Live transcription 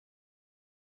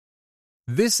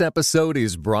This episode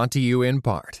is brought to you in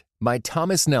part by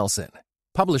Thomas Nelson,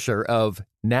 publisher of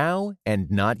Now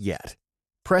and Not Yet.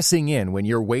 Pressing in when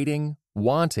you're waiting,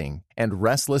 wanting, and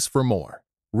restless for more.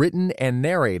 Written and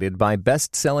narrated by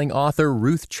best-selling author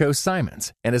Ruth Cho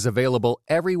Simons and is available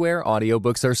everywhere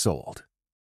audiobooks are sold.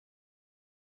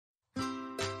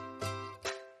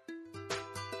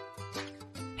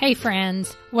 Hey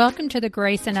friends, welcome to the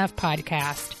Grace Enough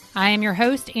podcast. I am your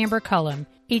host, Amber Cullum.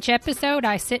 Each episode,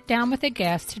 I sit down with a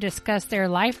guest to discuss their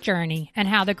life journey and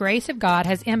how the grace of God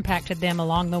has impacted them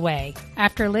along the way.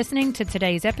 After listening to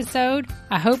today's episode,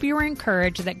 I hope you are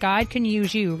encouraged that God can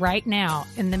use you right now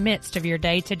in the midst of your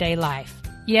day-to-day life.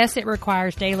 Yes, it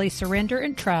requires daily surrender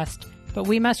and trust, but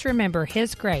we must remember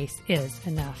His grace is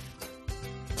enough.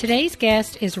 Today's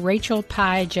guest is Rachel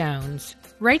Pye Jones.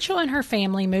 Rachel and her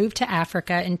family moved to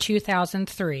Africa in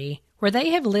 2003, where they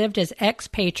have lived as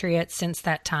expatriates since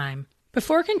that time.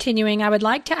 Before continuing, I would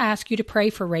like to ask you to pray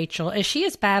for Rachel as she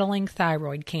is battling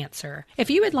thyroid cancer. If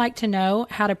you would like to know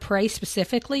how to pray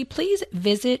specifically, please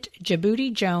visit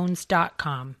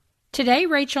JaboutiJones.com. Today,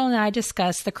 Rachel and I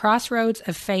discuss the crossroads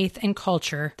of faith and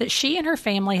culture that she and her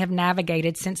family have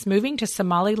navigated since moving to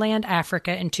Somaliland,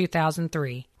 Africa in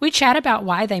 2003. We chat about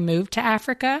why they moved to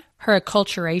Africa, her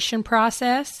acculturation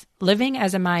process, living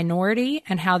as a minority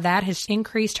and how that has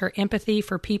increased her empathy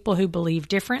for people who believe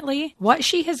differently, what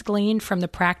she has gleaned from the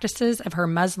practices of her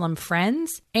Muslim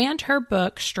friends, and her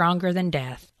book, Stronger Than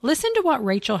Death. Listen to what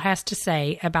Rachel has to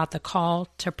say about the call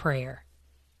to prayer.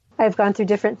 I've gone through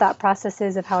different thought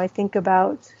processes of how I think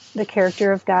about the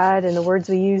character of God and the words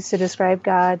we use to describe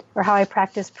God, or how I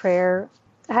practice prayer.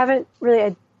 I haven't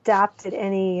really adopted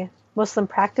any Muslim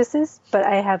practices, but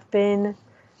I have been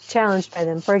challenged by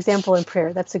them. For example, in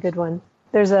prayer, that's a good one.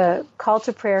 There's a call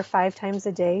to prayer 5 times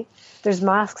a day. There's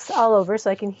mosques all over,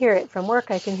 so I can hear it from work.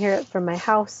 I can hear it from my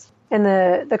house. And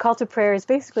the call to prayer is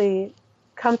basically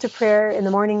come to prayer in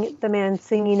the morning. The man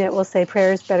singing it will say,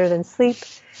 prayer is better than sleep.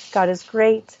 God is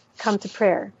great. Come to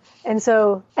prayer. And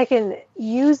so I can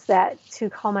use that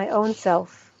to call my own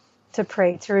self to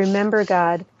pray, to remember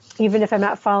God, even if I'm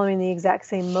not following the exact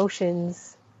same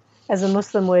motions as a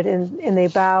Muslim would, and they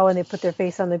bow and they put their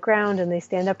face on the ground and they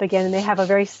stand up again, and they have a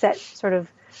very set sort of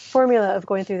formula of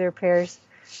going through their prayers,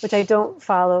 which I don't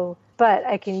follow, but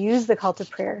I can use the call to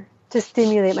prayer to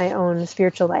stimulate my own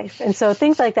spiritual life. And so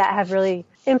things like that have really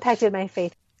impacted my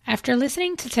faith. After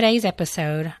listening to today's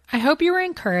episode, I hope you are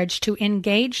encouraged to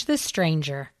engage the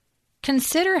stranger.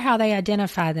 Consider how they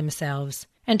identify themselves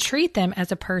and treat them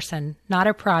as a person, not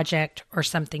a project or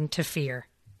something to fear.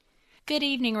 Good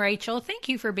evening, Rachel. Thank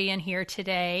you for being here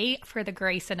today for the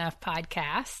Grace Enough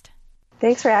podcast.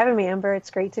 Thanks for having me, Amber.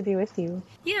 It's great to be with you.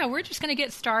 Yeah, we're just going to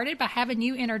get started by having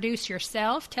you introduce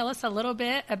yourself. Tell us a little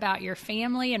bit about your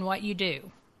family and what you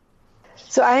do.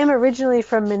 So I am originally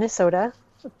from Minnesota,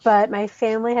 but my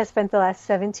family has spent the last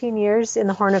 17 years in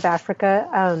the Horn of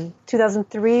Africa.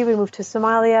 2003, we moved to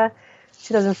Somalia.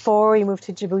 2004, we moved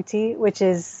to Djibouti, which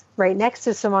is right next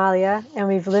to Somalia, and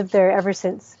we've lived there ever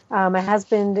since. My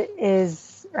husband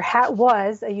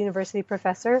was a university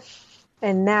professor,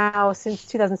 and now since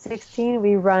 2016,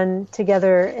 we run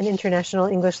together an international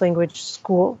English language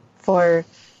school for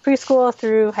preschool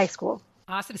through high school.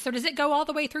 Awesome. So does it go all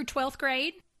the way through 12th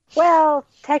grade? Well,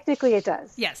 technically it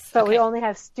does. Yes. But okay. We only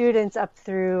have students up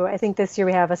through, I think this year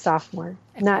we have a sophomore.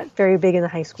 Okay. Not very big in the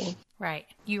high school. Right.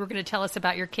 You were going to tell us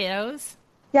about your kiddos?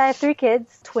 Yeah, I have 3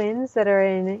 kids, twins that are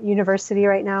in university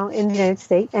right now in the United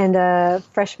States, and a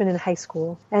freshman in high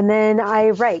school. And then I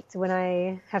write when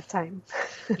I have time.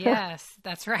 Yes,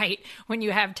 that's right. When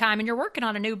you have time, and you're working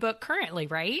on a new book currently,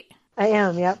 right? I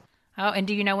am, yep. Oh, and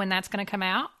do you know when that's going to come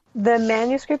out? The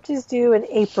manuscript is due in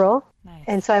April. Nice.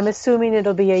 And so I'm assuming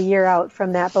it'll be a year out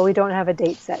from that, but we don't have a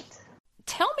date set.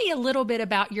 Tell me a little bit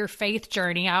about your faith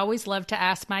journey. I always love to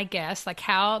ask my guests, like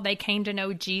how they came to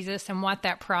know Jesus and what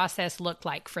that process looked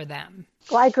like for them.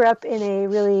 Well, I grew up in a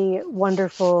really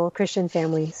wonderful Christian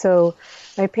family. So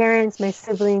my parents, my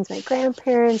siblings, my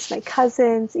grandparents, my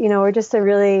cousins, we're just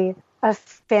a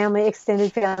family,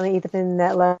 extended family even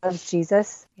that loves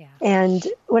Jesus. Yeah. And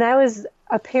when I was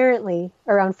apparently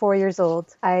around 4 years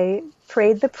old, I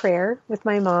prayed the prayer with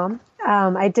my mom.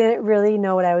 I didn't really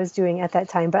know what I was doing at that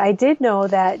time, but I did know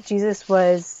that Jesus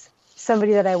was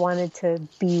somebody that I wanted to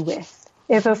be with.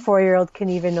 If a 4-year-old can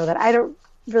even know that. I don't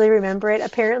really remember it.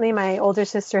 Apparently, my older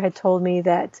sister had told me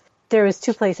that there was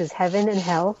 2 places, heaven and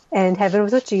hell. And heaven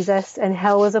was with Jesus, and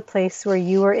hell was a place where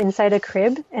you were inside a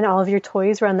crib, and all of your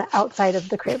toys were on the outside of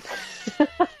the crib.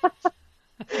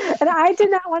 And I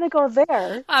did not want to go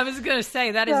there. I was going to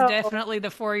say, that is definitely the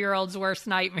 4-year-old's worst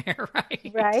nightmare,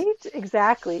 right? Right?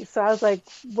 Exactly. So I was like,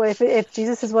 well, if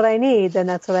Jesus is what I need, then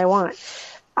that's what I want.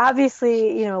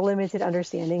 Obviously, limited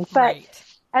understanding. But Right.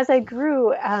 as I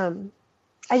grew, I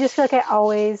just feel like I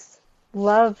always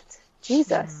loved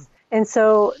Jesus. And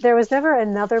so there was never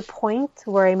another point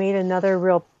where I made another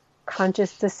real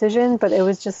conscious decision, but it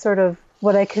was just sort of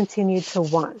what I continued to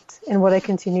want and what I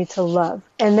continued to love.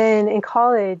 And then in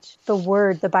college,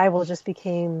 the Bible just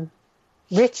became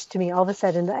rich to me all of a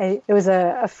sudden. There was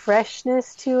a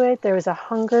freshness to it. There was a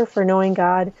hunger for knowing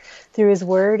God through his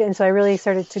word. And so I really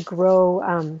started to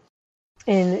grow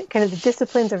in kind of the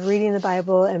disciplines of reading the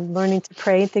Bible and learning to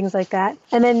pray and things like that.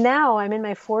 And then now I'm in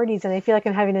my 40s and I feel like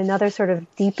I'm having another sort of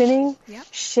deepening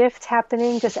shift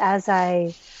happening just as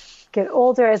I get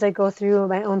older, as I go through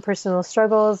my own personal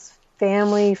struggles,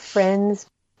 family, friends.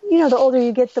 The older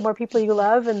you get, the more people you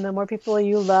love, and the more people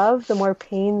you love, the more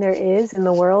pain there is in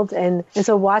the world. And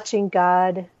so watching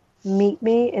God meet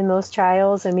me in those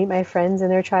trials and meet my friends in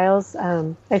their trials,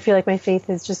 I feel like my faith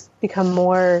has just become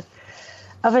more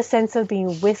of a sense of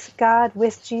being with God,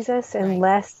 with Jesus, and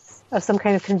less of some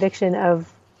kind of conviction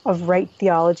of right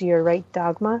theology or right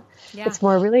dogma. Yeah. It's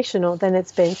more relational than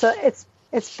it's been. So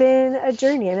it's been a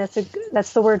journey, and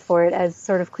that's the word for it, as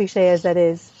sort of cliche as that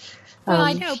is. Well,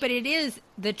 I know, but it is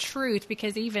the truth,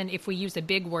 because even if we use a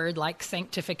big word like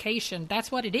sanctification,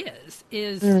 that's what it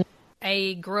is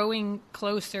a growing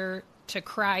closer to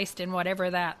Christ and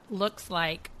whatever that looks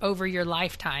like over your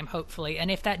lifetime, hopefully. And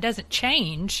if that doesn't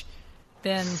change,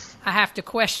 then I have to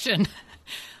question,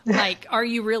 like, are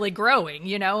you really growing?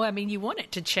 You want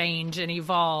it to change and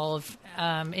evolve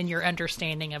in your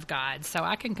understanding of God. So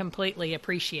I can completely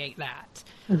appreciate that.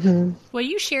 Mm-hmm. Well,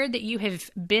 you shared that you have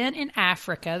been in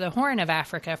Africa, the Horn of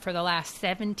Africa, for the last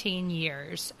 17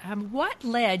 years. What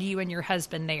led you and your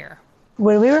husband there?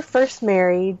 When we were first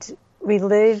married, we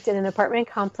lived in an apartment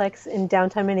complex in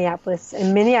downtown Minneapolis.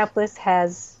 And Minneapolis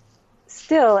has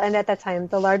still, and at that time,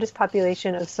 the largest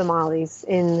population of Somalis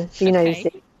in the United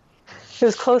States. It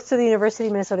was close to the University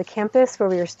of Minnesota campus where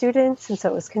we were students, and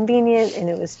so it was convenient and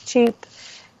it was cheap.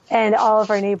 And all of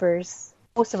our neighbors,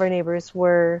 most of our neighbors,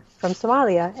 were from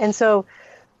Somalia. And so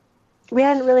we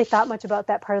hadn't really thought much about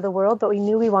that part of the world, but we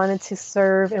knew we wanted to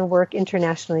serve and work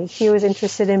internationally. He was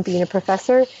interested in being a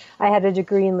professor. I had a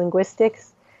degree in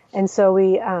linguistics. And so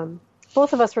we,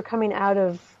 both of us were coming out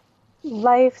of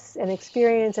lives and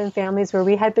experience and families where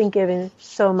we had been given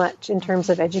so much in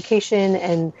terms of education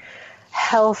and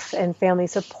health and family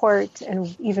support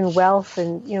and even wealth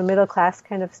and middle class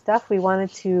kind of stuff. We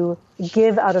wanted to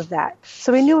give out of that.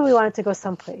 So we knew we wanted to go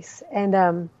someplace. And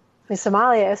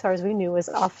Somalia, as far as we knew, was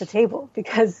off the table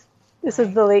because this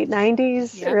was the late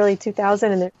 90s, early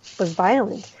 2000, and it was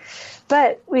violent.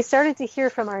 But we started to hear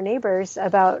from our neighbors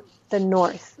about the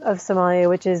north of Somalia,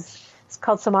 which it's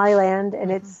called Somaliland,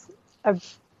 and it's a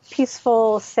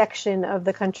peaceful section of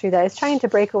the country that is trying to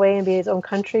break away and be its own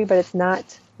country, but it's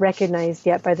not recognized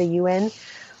yet by the UN.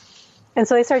 And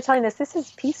so they started telling us, this is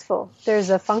peaceful.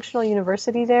 There's a functional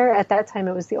university there. At that time,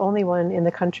 it was the only one in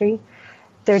the country.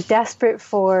 They're desperate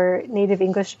for native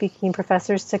English-speaking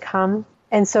professors to come.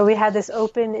 And so we had this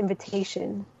open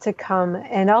invitation to come,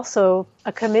 and also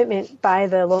a commitment by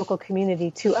the local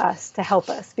community to us to help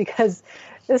us, because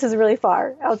this is really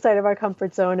far outside of our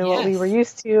comfort zone and what we were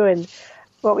used to and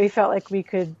what we felt like we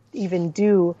could even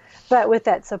do. But with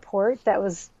that support that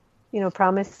was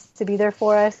promised to be there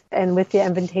for us, and with the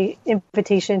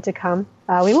invitation to come,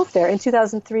 we moved there in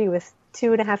 2003 with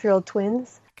 2.5-year-old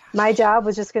twins. My job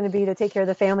was just going to be to take care of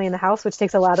the family in the house, which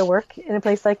takes a lot of work in a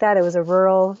place like that. It was a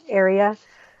rural area,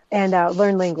 and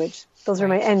learn language. Those were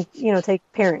take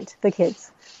parent the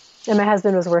kids. And my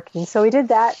husband was working. So we did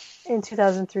that in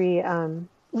 2003,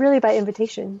 really by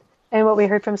invitation. And what we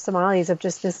heard from Somalis of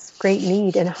just this great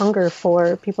need and hunger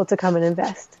for people to come and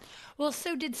invest. Well,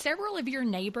 so did several of your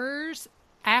neighbors,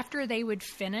 after they would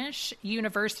finish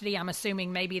university, I'm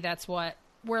assuming maybe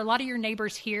were a lot of your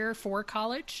neighbors here for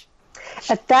college?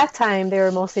 At that time, they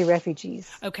were mostly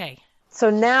refugees. Okay. So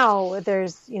now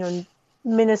there's,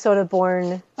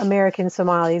 Minnesota-born American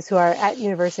Somalis who are at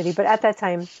university. But at that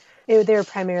time, they were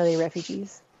primarily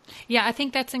refugees. Yeah, I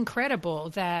think that's incredible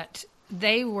that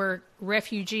they were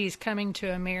refugees coming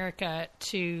to America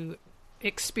to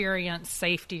experience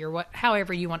safety, or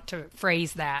however you want to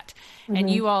phrase that. Mm-hmm. And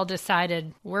you all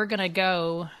decided, we're going to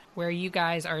go where you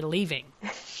guys are leaving.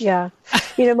 Yeah.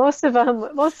 Most of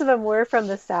them were from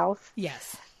the South.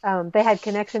 Yes. They had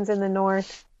connections in the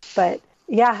North, but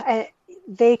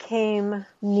they came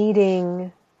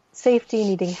needing safety,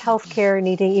 needing healthcare,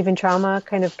 needing even trauma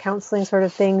kind of counseling sort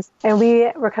of things. And we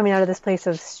were coming out of this place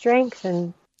of strength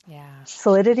and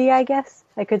solidity, I guess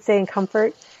I could say, and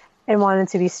comfort, and wanted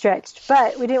to be stretched.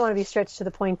 But we didn't want to be stretched to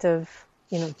the point of,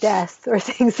 death or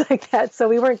things like that. So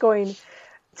we weren't going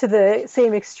to the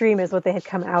same extreme as what they had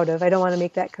come out of. I don't want to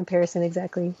make that comparison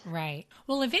exactly. Right.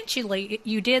 Well, eventually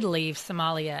you did leave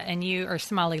Somalia or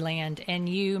Somaliland, and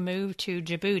you moved to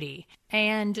Djibouti.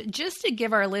 And just to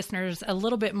give our listeners a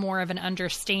little bit more of an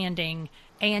understanding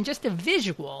and just a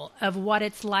visual of what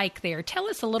it's like there, tell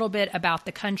us a little bit about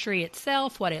the country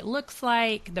itself, what it looks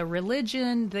like, the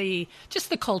religion, just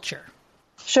the culture.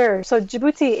 Sure. So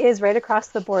Djibouti is right across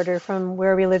the border from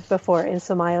where we lived before in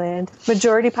Somaliland.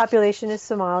 Majority population is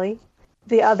Somali.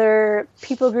 The other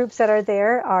people groups that are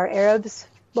there are Arabs,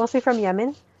 mostly from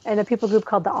Yemen, and a people group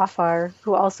called the Afar,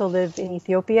 who also live in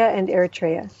Ethiopia and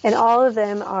Eritrea. And all of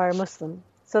them are Muslim.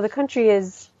 So the country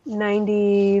is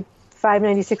 96%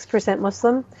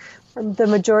 Muslim. The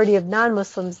majority of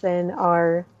non-Muslims then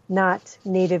are not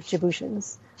native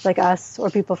Djiboutians, like us or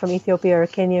people from Ethiopia or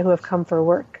Kenya who have come for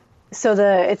work. So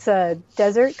it's a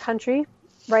desert country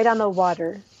right on the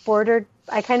water, bordered.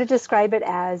 I kind of describe it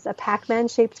as a Pac-Man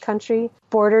shaped country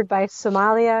bordered by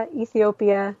Somalia,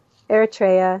 Ethiopia,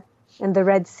 Eritrea, and the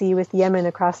Red Sea with Yemen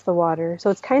across the water.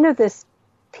 So it's kind of this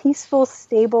peaceful,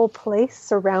 stable place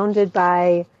surrounded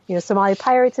by, Somali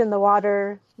pirates in the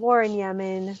water, war in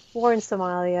Yemen, war in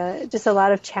Somalia, just a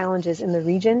lot of challenges in the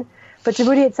region. But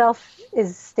Djibouti itself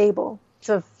is stable. It's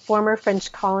a former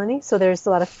French colony, so there's a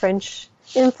lot of French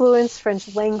influence,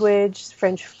 French language,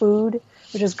 French food,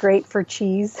 which is great for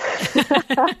cheese.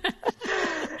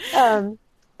 And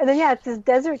then, it's this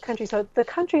desert country. So the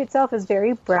country itself is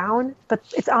very brown, but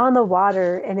it's on the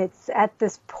water, and it's at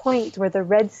this point where the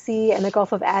Red Sea and the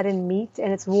Gulf of Aden meet,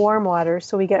 and it's warm water.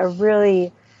 So we get a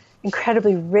really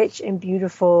incredibly rich and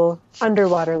beautiful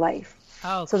underwater life.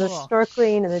 Oh, so cool. The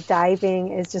snorkeling and the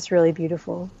diving is just really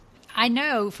beautiful. I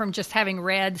know from just having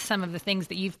read some of the things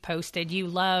that you've posted, you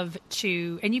love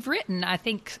to, and you've written, I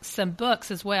think, some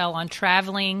books as well on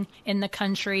traveling in the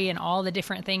country and all the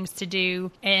different things to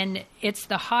do. And it's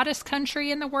the hottest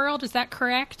country in the world. Is that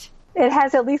correct? It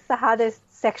has at least the hottest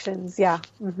sections. Yeah.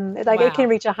 Mm-hmm. It can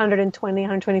reach 120,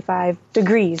 125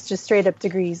 degrees, just straight up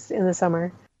degrees in the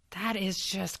summer. That is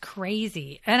just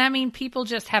crazy. And I mean, people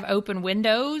just have open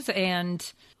windows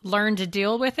and learn to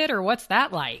deal with it, or what's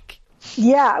that like?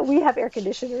 Yeah, we have air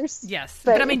conditioners. Yes.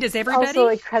 But I mean, does everybody? Also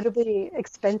incredibly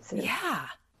expensive. Yeah.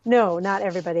 No, not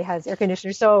everybody has air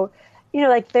conditioners. So,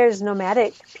 there's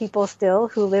nomadic people still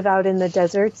who live out in the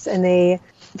deserts, and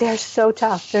they're so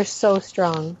tough. They're so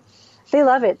strong. They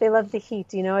love it. They love the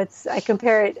heat. I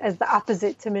compare it as the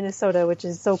opposite to Minnesota, which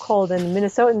is so cold. And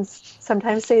Minnesotans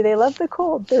sometimes say they love the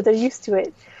cold. They're used to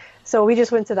it. So we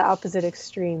just went to the opposite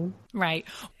extreme. Right.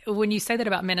 When you say that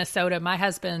about Minnesota, my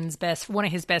husband's one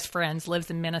of his best friends lives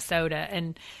in Minnesota.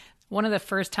 And one of the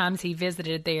first times he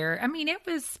visited there, I mean, it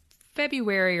was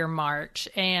February or March.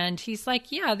 And he's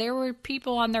like, yeah, there were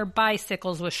people on their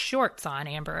bicycles with shorts on,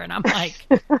 Amber. And I'm like,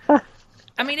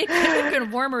 I mean, it could have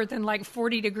been warmer than like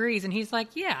 40 degrees. And he's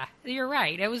like, yeah, you're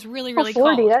right. It was really, really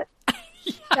 40, cold.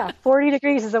 Yeah, 40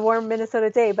 degrees is a warm Minnesota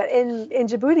day. But in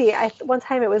Djibouti, one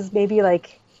time it was maybe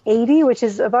like 80, which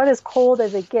is about as cold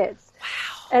as it gets.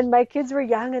 Wow. And my kids were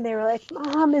young, and they were like,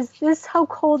 Mom, is this how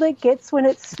cold it gets when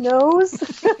it snows?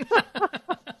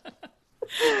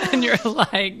 And you're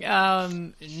like,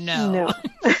 no.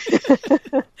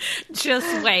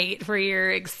 Just wait for your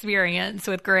experience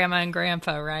with Grandma and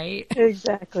Grandpa, right?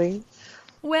 Exactly.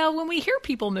 Well, when we hear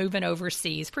people moving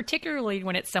overseas, particularly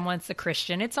when it's someone's a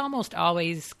Christian, it's almost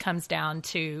always comes down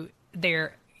to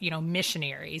their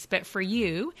missionaries. But for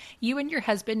you and your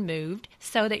husband moved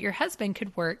so that your husband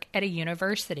could work at a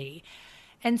university.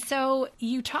 And so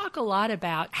you talk a lot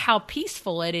about how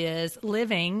peaceful it is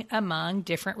living among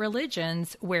different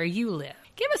religions where you live.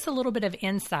 Give us a little bit of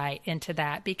insight into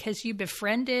that, because you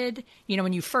befriended,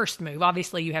 when you first moved,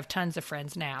 obviously you have tons of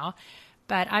friends now,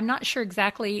 but I'm not sure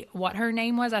exactly what her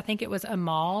name was. I think it was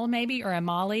Amal maybe, or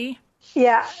Amali.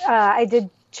 Yeah, I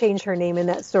did change her name in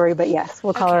that story, but yes,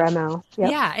 we'll call her Amal.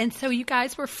 Yep. Yeah, and so you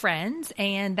guys were friends,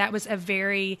 and that was a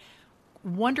very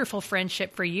wonderful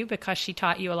friendship for you because she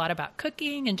taught you a lot about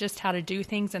cooking and just how to do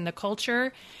things in the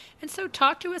culture. And so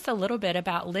talk to us a little bit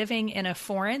about living in a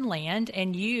foreign land,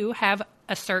 and you have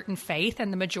a certain faith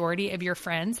and the majority of your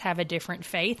friends have a different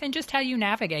faith, and just how you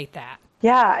navigate that.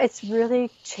 Yeah, it's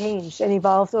really changed and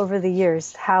evolved over the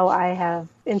years how I have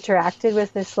interacted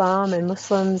with Islam and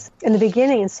Muslims. In the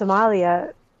beginning in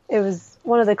Somalia, it was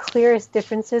one of the clearest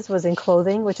differences was in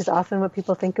clothing, which is often what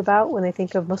people think about when they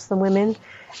think of Muslim women.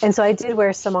 And so I did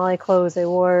wear Somali clothes. I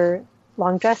wore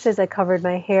long dresses. I covered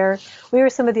my hair. We were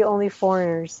some of the only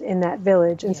foreigners in that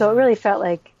village. And so it really felt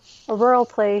like a rural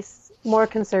place, more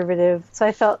conservative. So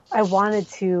I felt I wanted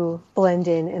to blend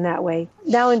in that way.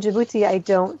 Now in Djibouti, I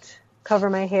don't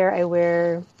cover my hair. I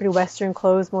wear pretty Western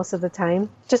clothes most of the time,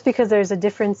 just because there's a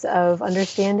difference of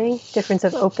understanding, difference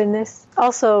of openness.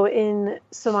 Also in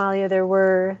Somalia, there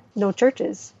were no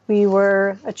churches. We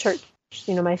were a church,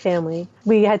 my family.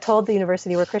 We had told the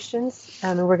university we're Christians,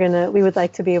 and we would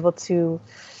like to be able to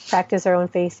practice our own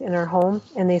faith in our home.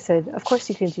 And they said, of course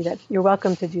you can do that. You're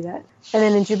welcome to do that. And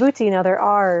then in Djibouti, now there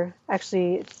are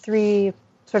actually 3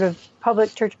 sort of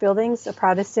public church buildings, a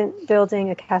Protestant building,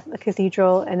 a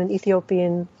cathedral, and an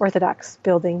Ethiopian Orthodox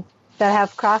building that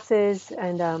have crosses.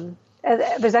 And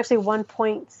there's actually one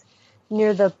point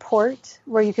near the port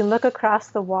where you can look across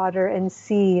the water and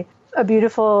see a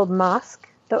beautiful mosque,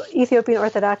 the Ethiopian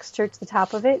Orthodox church, the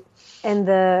top of it, and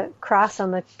the cross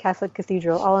on the Catholic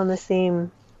cathedral, all in the same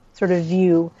sort of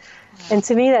view. And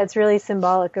to me, that's really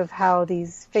symbolic of how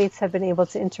these faiths have been able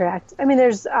to interact. I mean,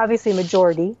 there's obviously a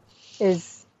majority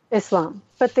is Islam,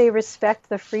 but they respect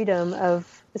the freedom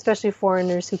of especially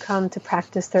foreigners who come to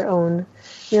practice their own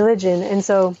religion. And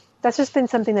so that's just been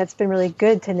something that's been really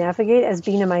good to navigate as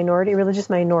being a minority, religious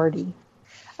minority.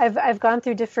 I've gone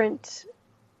through different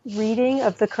reading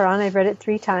of the Quran. I've read it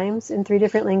 3 times in 3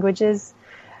 different languages.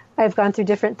 I've gone through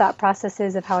different thought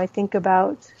processes of how I think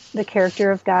about the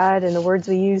character of God and the words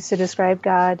we use to describe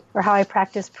God, or how I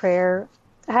practice prayer.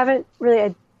 I haven't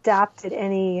really adopted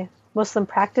any Muslim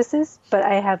practices, but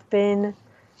I have been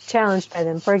challenged by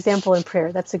them. For example, in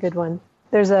prayer, that's a good one.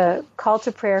 There's a call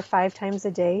to prayer 5 times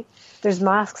a day. There's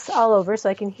mosques all over, so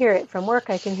I can hear it from work.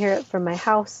 I can hear it from my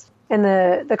house. And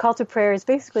the call to prayer is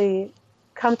basically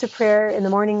come to prayer in the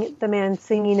morning. The man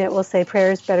singing it will say,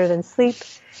 prayer is better than sleep.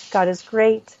 God is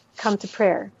great. Come to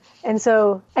prayer. And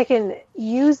so I can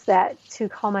use that to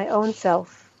call my own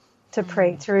self to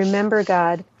pray, to remember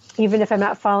God, even if I'm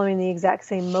not following the exact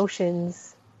same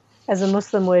motions as a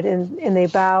Muslim would, and they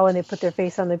bow and they put their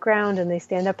face on the ground and they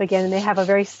stand up again, and they have a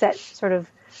very set sort of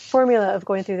formula of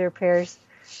going through their prayers,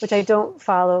 which I don't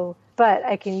follow, but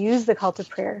I can use the call to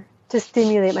prayer to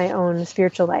stimulate my own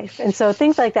spiritual life. And so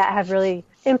things like that have really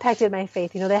impacted my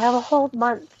faith. They have a whole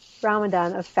month,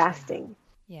 Ramadan, of fasting.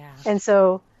 Yeah. And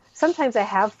so sometimes I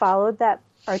have followed that,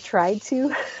 or tried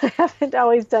to. I haven't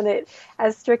always done it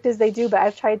as strict as they do, but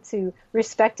I've tried to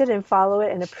respect it and follow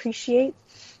it and appreciate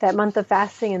that month of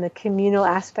fasting and the communal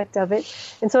aspect of it.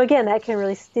 And so again, that can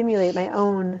really stimulate my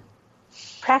own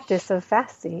practice of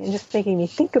fasting and just making me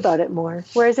think about it more.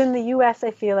 Whereas in the U.S., I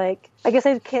feel like, I guess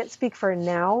I can't speak for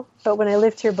now, but when I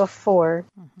lived here before,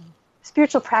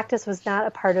 spiritual practice was not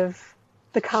a part of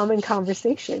the common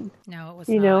conversation. No, it was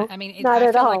not. I mean, not I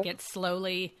at feel all. like it's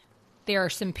slowly, there are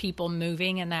some people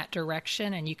moving in that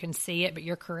direction and you can see it, but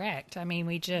you're correct. I mean,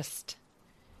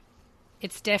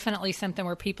 it's definitely something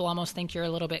where people almost think you're a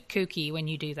little bit kooky when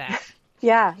you do that.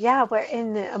 Yeah. Where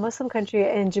in a Muslim country,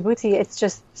 in Djibouti, it's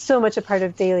just so much a part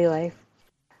of daily life.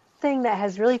 The thing that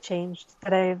has really changed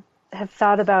that I have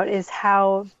thought about is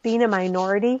how being a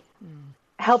minority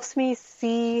helps me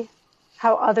see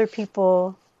how other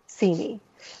people see me.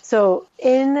 So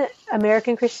in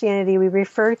American Christianity, we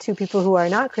refer to people who are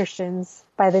not Christians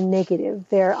by the negative.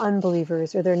 They're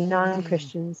unbelievers or they're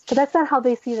non-Christians. But that's not how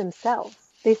they see themselves.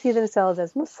 They see themselves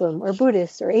as Muslim or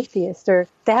Buddhist or atheist, or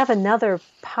they have another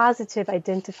positive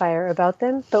identifier about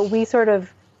them, but we sort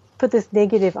of put this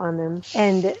negative on them.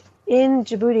 And in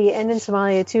Djibouti and in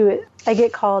Somalia too, I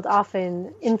get called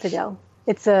often infidel.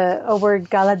 It's a word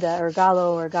galada or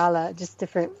galo or gala, just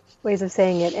different ways of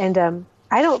saying it. And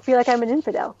I don't feel like I'm an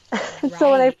infidel. Right. So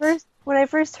when I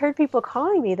first heard people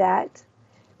calling me that,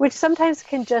 which sometimes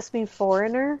can just mean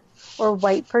foreigner or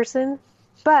white person,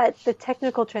 but the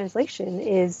technical translation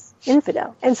is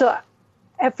infidel. And so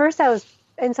at first I was,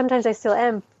 and sometimes I still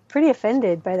am, pretty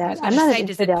offended by that. I'm not an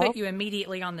infidel. Does it put you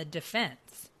immediately on the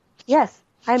defense? Yes,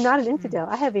 I'm not an infidel.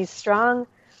 I have a strong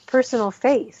personal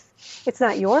faith. It's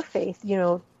not your faith,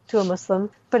 to a Muslim,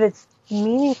 but it's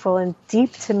meaningful and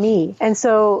deep to me. And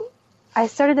so I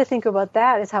started to think about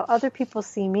that as how other people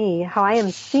see me, how I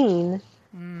am seen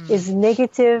is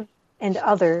negative and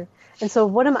other. And so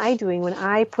what am I doing when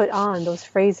I put on those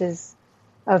phrases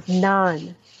of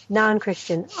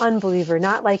non-Christian, unbeliever,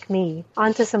 not like me,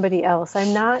 onto somebody else?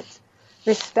 I'm not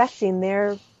respecting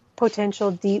their potential,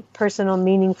 deep, personal,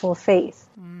 meaningful faith.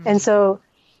 And so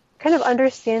kind of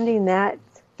understanding that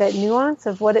nuance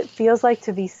of what it feels like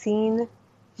to be seen,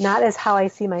 not as how I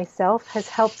see myself, has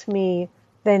helped me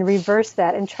then reverse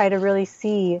that and try to really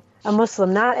see a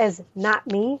Muslim not as not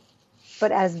me,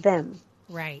 but as them.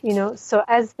 Right. So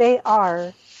as they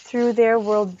are, through their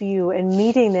worldview, and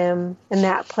meeting them in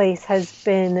that place has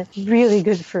been really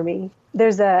good for me.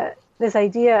 There's this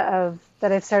idea of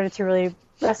that I've started to really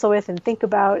wrestle with and think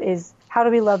about is, how do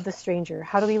we love the stranger?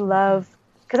 How do we love,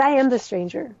 because I am the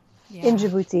stranger in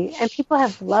Djibouti, and people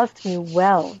have loved me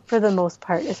well for the most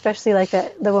part, especially like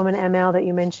the woman ML that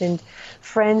you mentioned,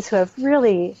 friends who have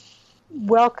really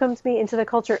welcomed me into the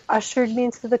culture, ushered me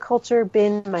into the culture,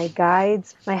 been my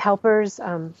guides, my helpers.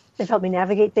 They've helped me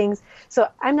navigate things. So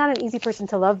I'm not an easy person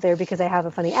to love there because I have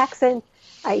a funny accent.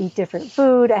 I eat different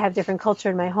food. I have different culture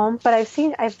in my home. But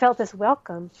I've felt this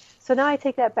welcome. So now I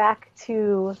take that back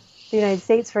to the United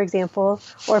States, for example,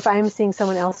 or if I'm seeing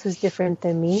someone else who's different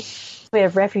than me. We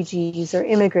have refugees or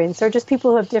immigrants or just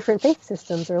people who have different faith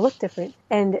systems or look different.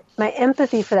 And my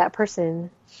empathy for that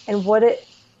person and what it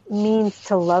means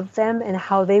to love them and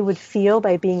how they would feel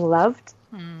by being loved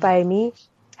by me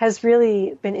has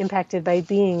really been impacted by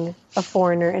being a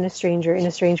foreigner and a stranger in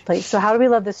a strange place. So how do we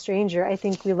love the stranger? I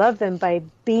think we love them by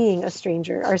being a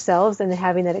stranger ourselves and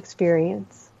having that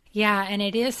experience. Yeah, and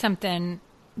it is something,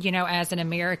 as an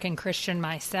American Christian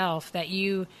myself, that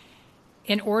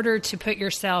in order to put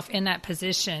yourself in that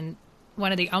position,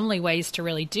 one of the only ways to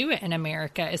really do it in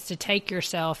America is to take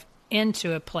yourself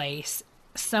into a place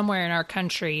somewhere in our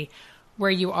country where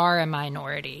you are a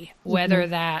minority, whether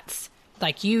that's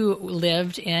like you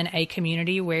lived in a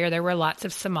community where there were lots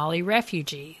of Somali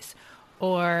refugees,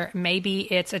 or maybe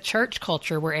it's a church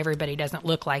culture where everybody doesn't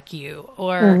look like you,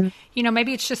 or,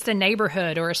 maybe it's just a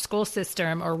neighborhood or a school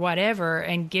system or whatever,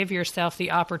 and give yourself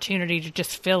the opportunity to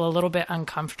just feel a little bit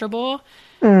uncomfortable.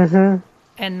 And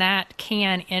that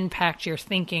can impact your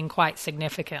thinking quite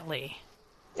significantly.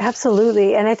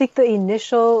 Absolutely. And I think the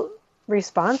initial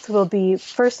response will be,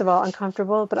 first of all,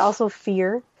 uncomfortable, but also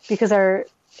fear, because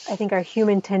I think our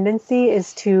human tendency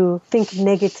is to think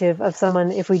negative of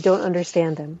someone if we don't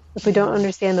understand them. If we don't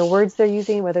understand the words they're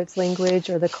using, whether it's language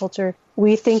or the culture,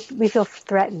 we feel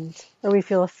threatened or we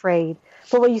feel afraid.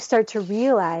 But what you start to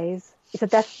realize is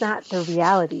that that's not the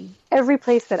reality. Every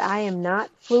place that I am not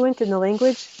fluent in the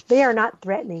language, they are not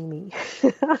threatening me.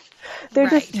 They're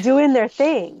just doing their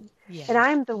thing. Yeah. And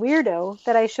I'm the weirdo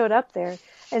that I showed up there.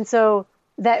 And so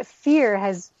that fear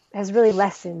has really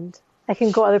lessened. I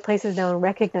can go other places now and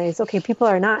recognize, okay, people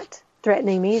are not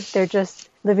threatening me. They're just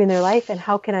living their life. And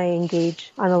how can I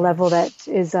engage on a level that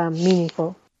is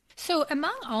meaningful? So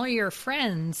among all your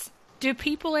friends, do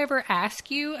people ever ask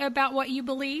you about what you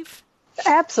believe?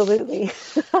 Absolutely.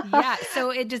 Yeah.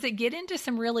 So does it get into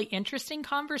some really interesting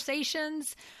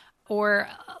conversations, or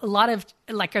a lot of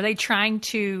are they trying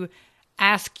to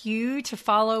ask you to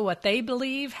follow what they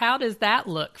believe? How does that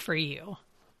look for you?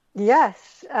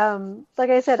 Yes. Like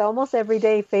I said, almost every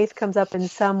day faith comes up in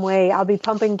some way. I'll be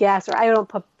pumping gas, or I don't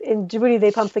pump. In Djibouti,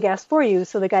 they pump the gas for you.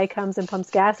 So the guy comes and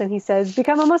pumps gas and he says,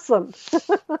 become a Muslim.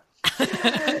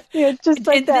 Just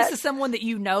like that. This is someone that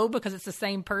you know because it's the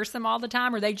same person all the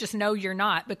time, or they just know you're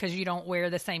not because you don't wear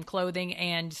the same clothing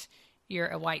and you're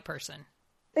a white person?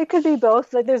 It could be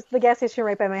both. Like there's the gas station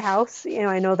right by my house.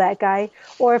 I know that guy.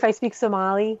 Or if I speak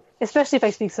Somali, especially if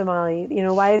I speak Somali,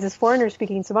 why is this foreigner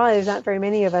speaking Somali? There's not very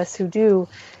many of us who do.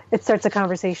 It starts a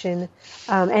conversation.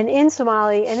 And in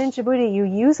Somali and in Djibouti, you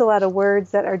use a lot of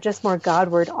words that are just more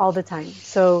Godward all the time.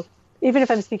 So even if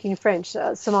I'm speaking French,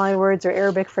 Somali words or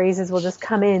Arabic phrases will just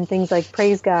come in. Things like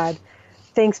praise God,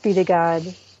 thanks be to God,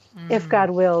 if God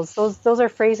wills. Those are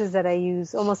phrases that I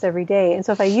use almost every day. And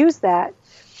so if I use that,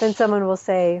 then someone will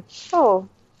say, oh,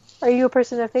 are you a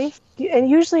person of faith? And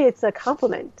usually it's a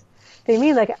compliment. They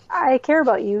mean I care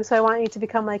about you, so I want you to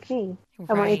become like me. Right.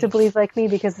 I want you to believe like me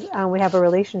because we have a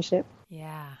relationship.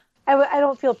 Yeah. I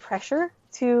don't feel pressure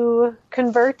to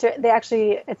convert.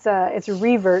 It's a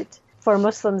revert for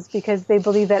Muslims because they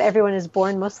believe that everyone is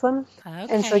born Muslim. Okay.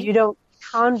 And so you don't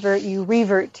convert, you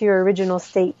revert to your original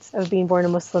state of being born a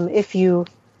Muslim if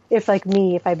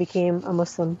I became a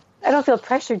Muslim. I don't feel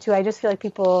pressured to. I just feel like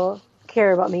people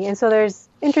care about me. And so there's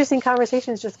interesting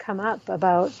conversations just come up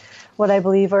about what I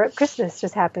believe. Or Christmas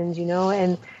just happened,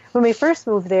 And when we first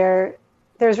moved there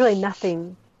was really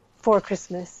nothing for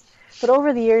Christmas. But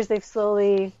over the years, they've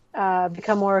slowly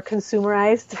become more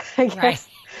consumerized, I guess.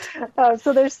 Right.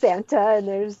 So there's Santa and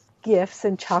there's gifts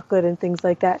and chocolate and things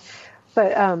like that.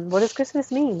 But what does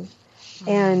Christmas mean?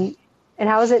 And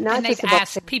how is it not just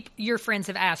about... your friends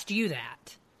have asked you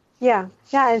that. Yeah.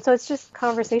 And so it's just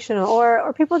conversational,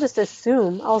 or people just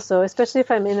assume also, especially if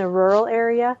I'm in a rural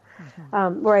area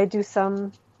where I do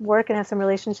some work and have some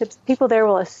relationships, people there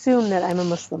will assume that I'm a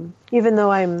Muslim, even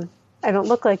though I'm I don't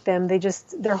look like them.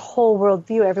 Their whole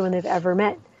worldview, everyone they've ever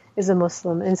met is a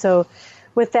Muslim. And so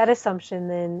with that assumption,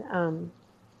 then,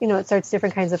 it starts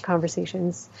different kinds of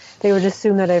conversations. They would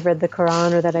assume that I've read the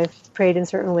Quran or that I've prayed in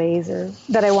certain ways or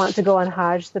that I want to go on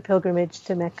Hajj, the pilgrimage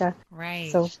to Mecca.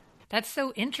 Right. So that's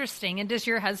so interesting. And does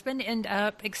your husband end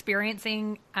up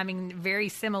experiencing, very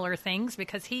similar things?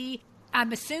 Because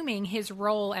I'm assuming his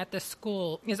role at the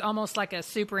school is almost like a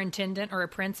superintendent or a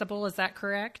principal. Is that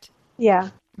correct? Yeah.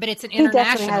 But it's an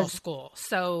international school.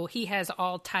 So he has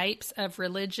all types of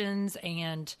religions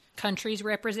and countries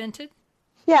represented?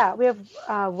 Yeah, we have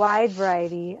a wide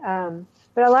variety.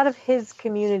 But a lot of his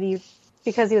community,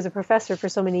 because he was a professor for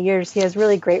so many years, he has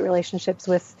really great relationships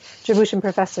with Djiboutian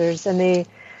professors. And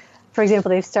for example,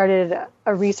 they've started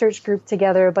a research group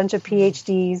together. A bunch of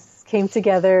PhDs came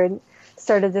together and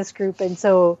started this group. And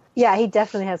so, yeah, he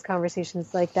definitely has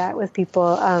conversations like that with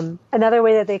people. Another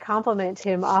way that they compliment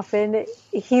him often,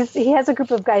 he has a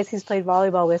group of guys he's played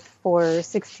volleyball with for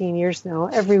 16 years now,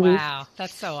 every week. Wow,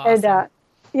 that's so awesome.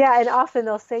 And often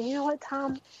they'll say, you know what,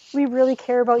 Tom, we really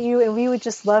care about you and we would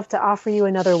just love to offer you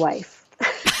another wife.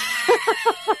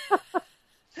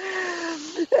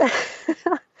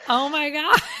 Oh my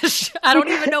gosh. I don't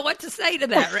even know what to say to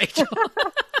that, Rachel.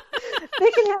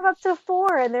 They can have up to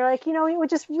 4, and they're like, it would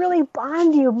just really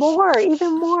bond you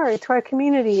even more to our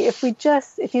community if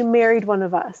you married one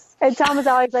of us. And Tom is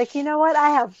always like, you know what? I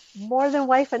have more than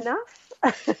wife enough.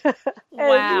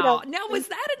 Wow. Now, was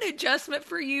that an adjustment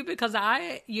for you? Because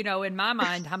in my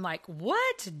mind, I'm like,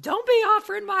 what? Don't be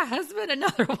offering my husband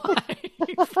another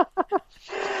wife.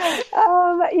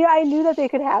 I knew that they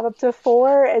could have up to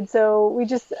 4. And so we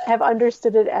just have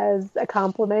understood it as a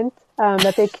compliment,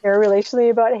 that they care relationally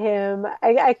about him.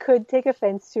 I could take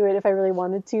offense to it if I really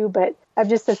wanted to, but I've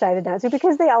just decided not to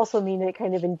because they also mean it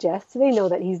kind of in jest. They know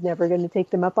that he's never going to take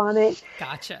them up on it.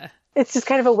 Gotcha. It's just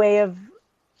kind of a way of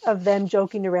them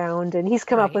joking around, and he's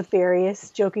come up with various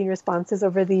joking responses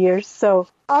over the years. So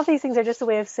all these things are just a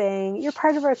way of saying you're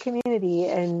part of our community,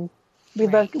 and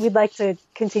we'd like to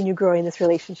continue growing this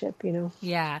relationship,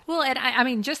 Yeah. Well, and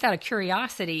I just out of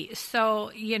curiosity,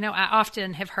 so, I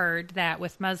often have heard that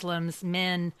with Muslims,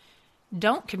 men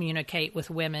don't communicate with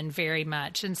women very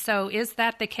much. And so is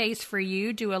that the case for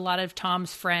you? Do a lot of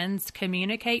Tom's friends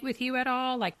communicate with you at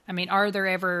all? Are there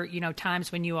ever,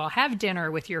 times when you all have dinner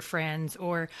with your friends,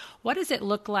 or what does it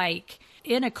look like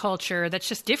in a culture that's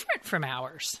just different from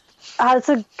ours? That's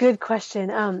a good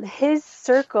question. His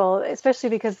circle, especially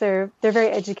because they're very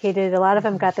educated, a lot of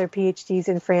them got their PhDs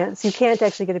in France. You can't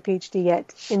actually get a PhD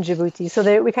yet in Djibouti.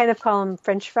 So we kind of call them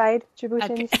French fried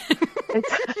Djiboutians.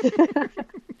 Okay.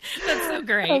 That's so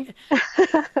great.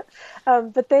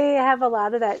 But they have a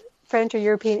lot of that French or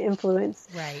European influence.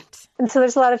 Right. And so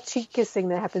there's a lot of cheek kissing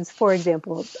that happens, for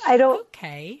example. I don't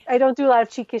do a lot of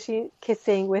cheek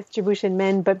kissing with Djiboutian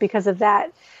men, but because of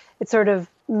that, it sort of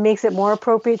makes it more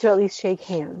appropriate to at least shake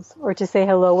hands or to say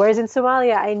hello. Whereas in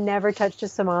Somalia, I never touched a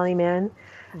Somali man.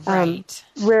 Right.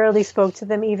 Rarely spoke to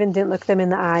them, even didn't look them in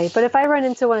the eye. But if I run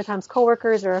into one of Tom's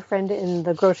coworkers or a friend in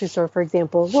the grocery store, for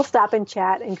example, we'll stop and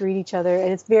chat and greet each other,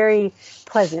 and it's very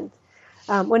pleasant.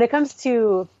 When it comes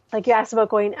to, like you asked about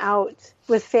going out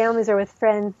with families or with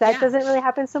friends, that doesn't really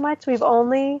happen so much. We've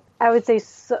only, I would say,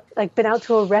 been out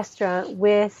to a restaurant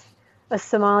with a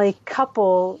Somali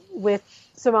couple with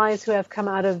Somalis who have come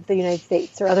out of the United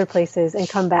States or other places and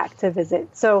come back to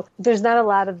visit. So there's not a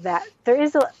lot of that. There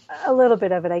is a little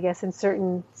bit of it, I guess, in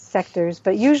certain sectors,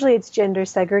 but usually it's gender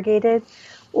segregated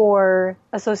or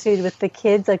associated with the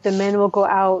kids. Like the men will go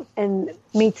out and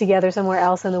meet together somewhere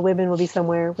else and the women will be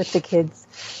somewhere with the kids.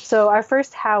 So our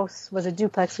first house was a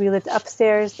duplex. We lived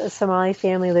upstairs. A Somali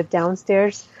family lived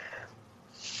downstairs.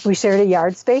 We shared a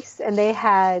yard space, and they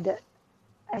had,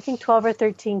 I think, 12 or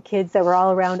 13 kids that were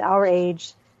all around our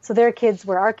age. So their kids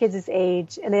were our kids'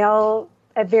 age, and they all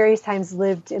at various times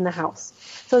lived in the house.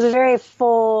 So it was a very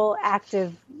full,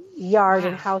 active yard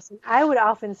and house. And I would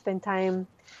often spend time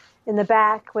in the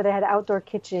back where they had an outdoor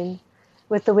kitchen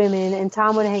with the women, and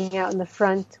Tom would hang out in the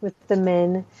front with the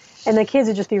men. And the kids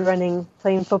would just be running,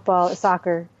 playing football,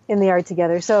 soccer in the yard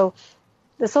together. So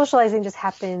the socializing just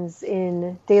happens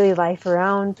in daily life,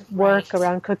 around work,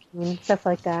 around cooking, stuff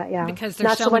like that. Yeah. Because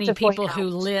there's so many people who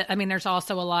live. There's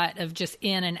also a lot of just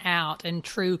in and out and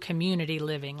true community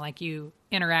living. Like you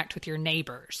interact with your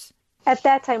neighbors. At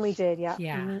that time we did. Yeah.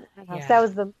 Yeah. Mm-hmm. Yeah. That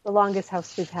was the longest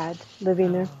house we've had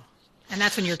living there. And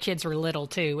that's when your kids were little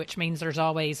too, which means there's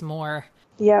always more.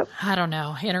 Yep. I don't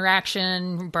know,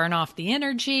 interaction, burn off the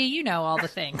energy, all the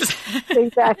things.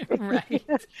 Exactly.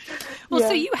 Right. Well,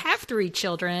 so you have 3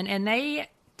 children, and they,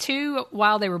 too,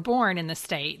 while they were born in the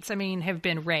States, have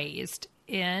been raised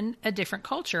in a different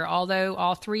culture, although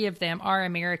all three of them are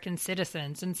American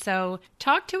citizens. And so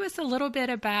talk to us a little bit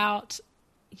about,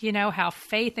 how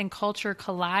faith and culture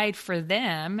collide for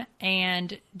them,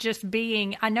 and just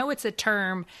being, I know it's a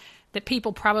term that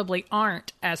people probably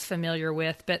aren't as familiar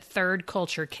with, but third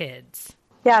culture kids.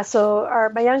 Yeah, so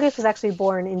my youngest was actually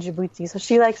born in Djibouti, so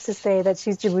she likes to say that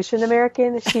she's Djiboutian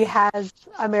American. She has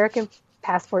American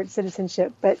passport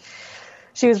citizenship, but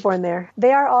she was born there.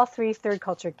 They are all three third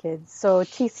culture kids. So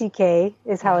TCK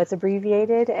is how it's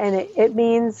abbreviated, and it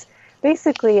means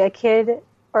basically a kid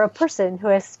or a person who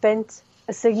has spent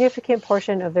a significant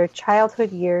portion of their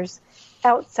childhood years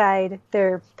outside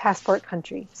their passport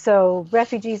country. So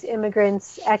refugees,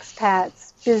 immigrants,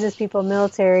 expats, business people,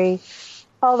 military,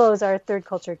 all those are third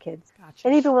culture kids. Gotcha.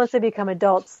 And even once they become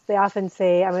adults, they often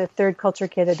say, I'm a third culture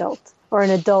kid adult or an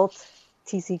adult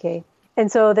TCK.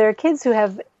 And so there are kids who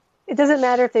have, it doesn't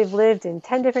matter if they've lived in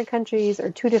 10 different countries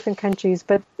or 2 different countries,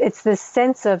 but it's this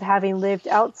sense of having lived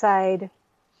outside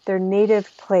their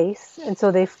native place. And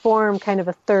so they form kind of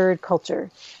a third culture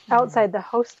outside the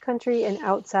host country and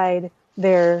outside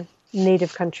their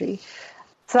native country.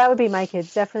 So that would be my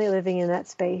kids, definitely living in that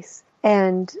space.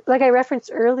 And like I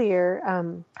referenced earlier,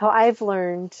 how I've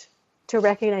learned to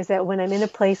recognize that when I'm in a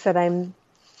place that I'm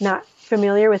not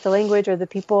familiar with the language or the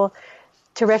people,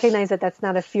 to recognize that that's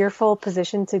not a fearful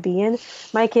position to be in.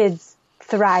 My kids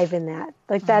thrive in that.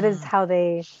 Like that is how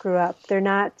they grew up. They're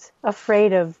not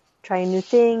afraid of trying new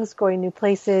things, going new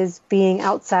places, being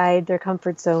outside their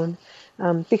comfort zone,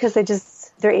 because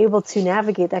they're able to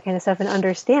navigate that kind of stuff and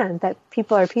understand that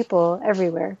people are people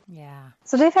everywhere. Yeah.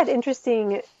 So they've had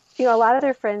interesting, a lot of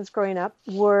their friends growing up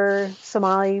were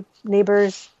Somali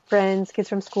neighbors, friends, kids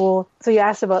from school. So you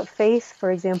asked about faith, for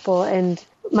example, and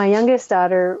my youngest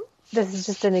daughter, this is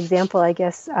just an example, I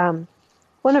guess.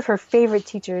 One of her favorite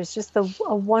teachers, just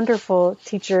a wonderful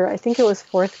teacher, I think it was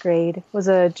 4th grade, was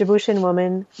a Djiboutian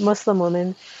woman, Muslim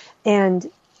woman. And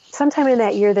sometime in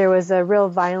that year, there was a real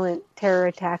violent terror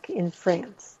attack in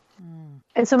France.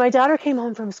 And so my daughter came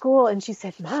home from school and she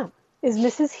said, Mom, is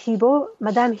Mrs. Hibo,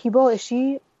 Madame Hibo,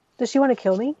 does she want to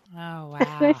kill me? Oh, wow.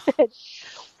 And I said,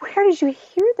 where did you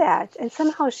hear that? And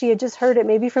somehow she had just heard it,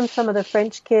 maybe from some of the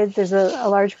French kids. There's a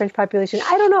large French population.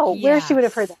 I don't know where she would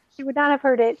have heard that. She would not have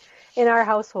heard it in our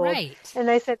household. Right. And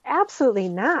I said, absolutely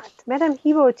not. Madame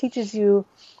Hibo teaches you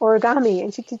origami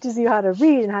and she teaches you how to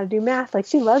read and how to do math. Like,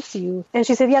 she loves you. And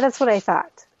she said, yeah, that's what I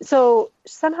thought. So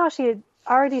somehow she had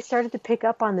already started to pick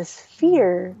up on this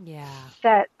fear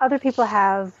that other people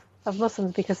have of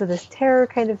Muslims because of this terror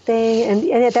kind of thing. And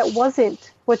yet that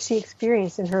wasn't what she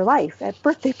experienced in her life at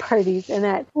birthday parties and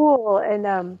at school.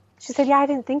 And she said, yeah, I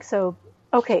didn't think so.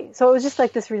 Okay. So it was just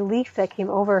like this relief that came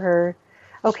over her.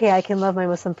 Okay, I can love my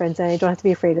Muslim friends and I don't have to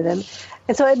be afraid of them.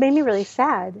 And so it made me really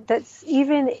sad that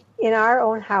even in our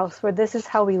own house where this is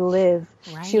how we live,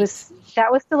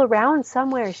 that was still around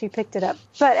somewhere. She picked it up.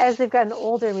 But as they've gotten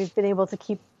older, we've been able to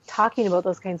keep talking about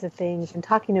those kinds of things and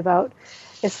talking about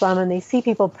Islam, and they see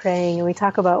people praying and we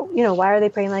talk about, why are they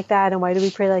praying like that and why do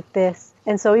we pray like this?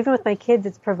 And so even with my kids,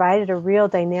 it's provided a real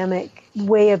dynamic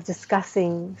way of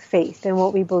discussing faith and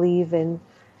what we believe in.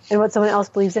 And what someone else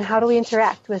believes, and how do we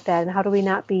interact with that, and how do we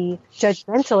not be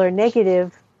judgmental or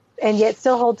negative, and yet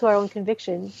still hold to our own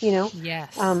conviction,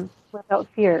 Yes. Without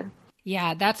fear.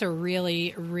 Yeah, that's a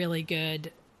really, really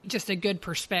good, just a good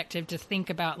perspective to think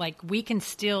about. Like, we can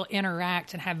still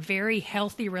interact and have very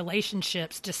healthy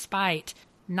relationships despite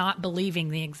not believing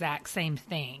the exact same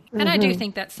thing. And I do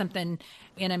think that's something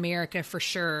in America for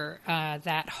sure.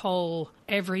 That whole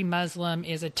every Muslim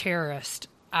is a terrorist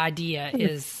idea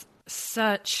is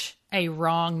such a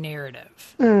wrong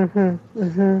narrative.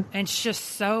 And it's just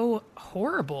so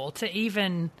horrible to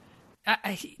even,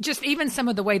 just even some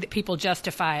of the way that people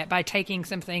justify it by taking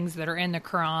some things that are in the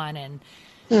Quran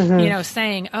and,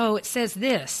 saying, oh, it says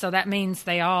this, so that means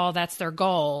that's their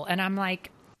goal. And I'm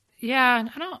like, yeah,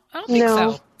 I don't think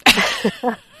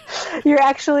so. You're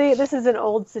actually, this is an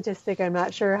old statistic. I'm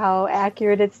not sure how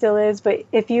accurate it still is, but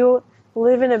if you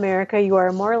live in America, you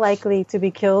are more likely to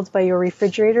be killed by your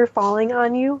refrigerator falling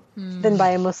on you than by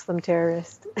a Muslim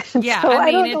terrorist. Yeah, so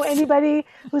I don't know anybody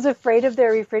who's afraid of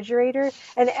their refrigerator,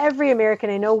 and every American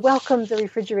I know welcomes a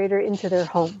refrigerator into their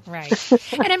home. Right.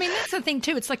 And I mean, that's the thing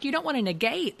too. It's like you don't want to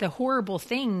negate the horrible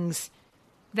things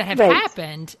that have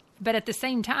happened, but at the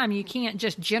same time, you can't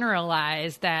just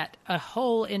generalize that a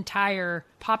whole entire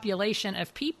population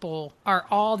of people are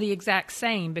all the exact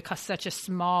same because such a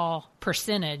small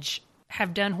percentage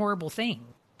have done horrible things.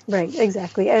 Right,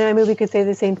 exactly. And I mean, we could say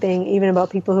the same thing even about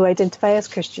people who identify as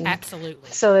Christian.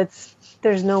 Absolutely. So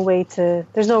there's no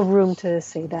room to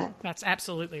say that. That's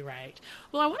absolutely right.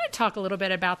 Well, I want to talk a little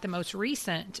bit about the most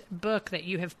recent book that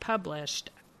you have published.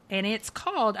 And it's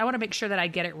called, I want to make sure that I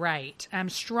get it right,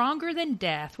 Stronger Than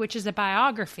Death, which is a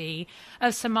biography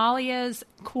of Somalia's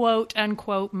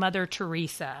quote-unquote Mother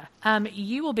Teresa.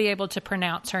 You will be able to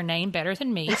pronounce her name better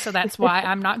than me, so that's why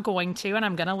I'm not going to, and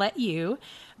I'm going to let you.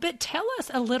 But tell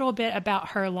us a little bit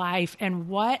about her life and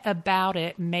what about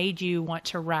it made you want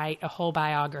to write a whole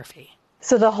biography.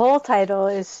 So the whole title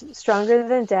is Stronger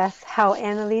Than Death, How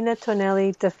Annalena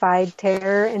Tonelli Defied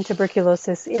Terror and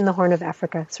Tuberculosis in the Horn of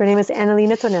Africa. So her name is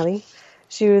Annalena Tonelli.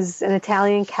 She was an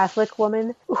Italian Catholic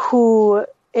woman who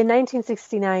in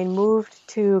 1969 moved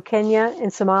to Kenya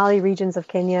and Somali regions of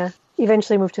Kenya,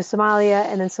 eventually moved to Somalia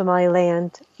and then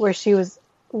Somaliland, where she was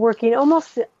working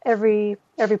almost every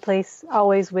place,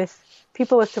 always with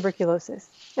people with tuberculosis.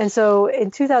 And so in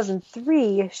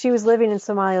 2003, she was living in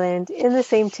Somaliland in the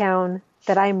same town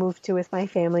that I moved to with my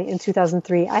family in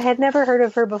 2003. I had never heard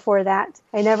of her before that.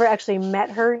 I never actually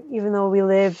met her, even though we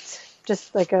lived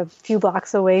just like a few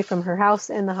blocks away from her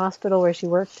house and the hospital where she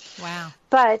worked. Wow.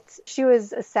 But she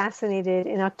was assassinated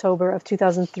in October of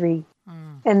 2003.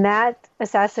 And that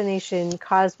assassination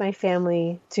caused my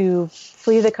family to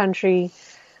flee the country.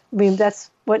 I mean,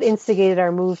 that's what instigated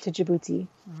our move to Djibouti.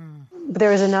 There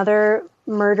was another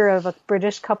murder of a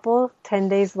British couple 10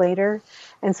 days later.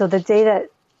 And so the day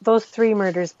that those three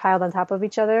murders piled on top of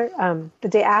each other, the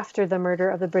day after the murder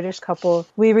of the British couple,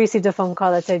 we received a phone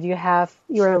call that said, you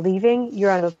are leaving. You're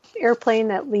on an airplane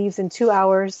that leaves in 2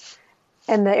 hours.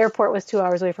 And the airport was 2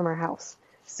 hours away from our house.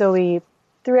 So we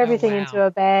threw everything into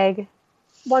a bag,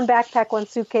 one backpack, one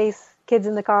suitcase, kids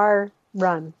in the car,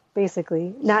 run,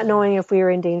 basically, not knowing if we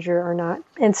were in danger or not.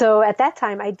 And so at that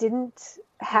time, I didn't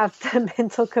have the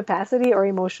mental capacity or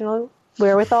emotional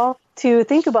wherewithal to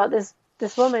think about this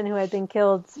woman who had been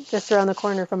killed just around the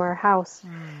corner from our house.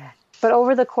 But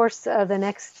over the course of the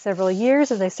next several years,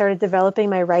 as I started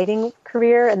developing my writing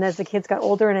career and as the kids got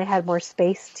older and I had more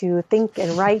space to think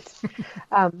and write,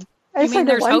 You mean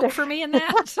there's hope for me in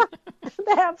that?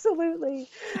 Absolutely.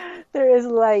 There is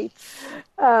light.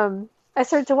 I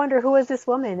started to wonder, who was this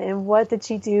woman and what did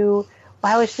she do?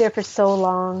 Why was she there for so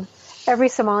long? Every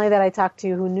Somali that I talked to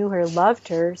who knew her loved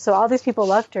her. So all these people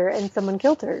loved her and someone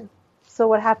killed her. So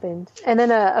what happened? And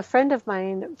then a friend of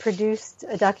mine produced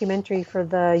a documentary for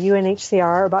the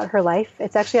UNHCR about her life.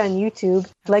 It's actually on YouTube,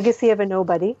 Legacy of a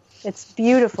Nobody. It's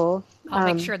beautiful.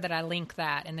 I'll make sure that I link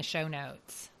that in the show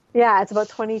notes. Yeah, it's about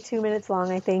 22 minutes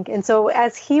long, I think. And so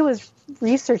as he was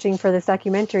researching for this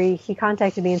documentary, he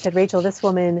contacted me and said, Rachel, this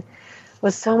woman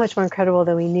was so much more incredible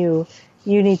than we knew.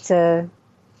 You need to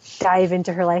dive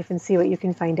into her life and see what you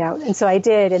can find out. And so I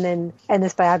did. And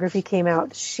this biography came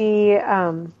out. She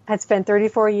had spent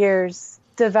 34 years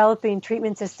developing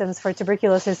treatment systems for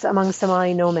tuberculosis among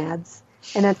Somali nomads.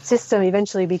 And that system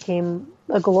eventually became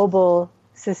a global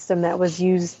system that was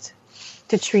used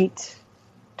to treat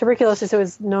tuberculosis. It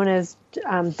was known as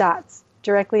DOTS,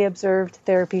 Directly Observed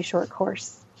Therapy Short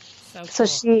Course. So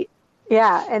she,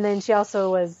 and then she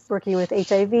also was working with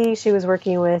HIV. She was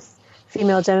working with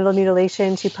female genital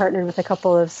mutilation. She partnered with a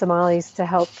couple of Somalis to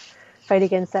help fight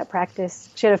against that practice.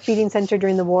 She had a feeding center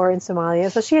during the war in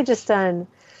Somalia. So she had just done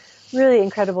really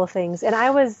incredible things. And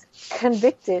I was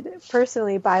convicted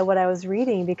personally by what I was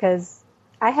reading because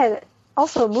I had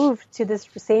also moved to this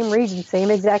same region,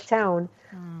 same exact town,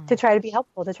 to try to be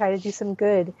helpful, to try to do some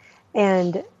good.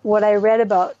 And what I read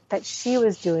about that she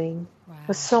was doing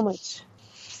was so much,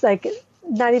 like,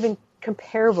 not even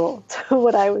comparable to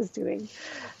what I was doing.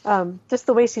 Just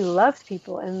the way she loved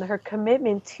people and her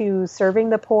commitment to serving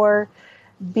the poor,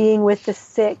 being with the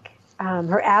sick,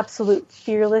 her absolute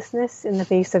fearlessness in the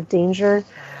face of danger.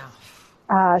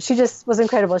 She just was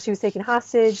incredible. She was taken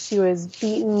hostage. She was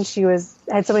beaten. She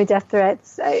had so many death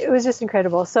threats. It was just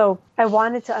incredible. So I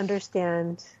wanted to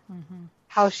understand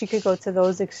how she could go to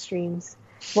those extremes,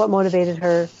 what motivated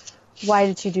her, why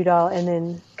did she do it all, and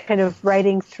then kind of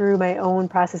writing through my own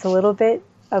process a little bit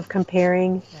of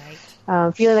comparing,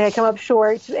 feeling like I come up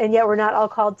short, and yet we're not all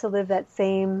called to live that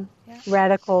same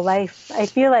radical life. I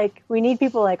feel like we need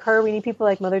people like her. We need people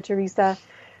like Mother Teresa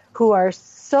who are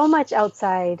so much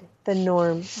outside the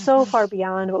norm, so far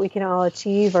beyond what we can all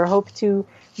achieve or hope to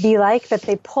be like, that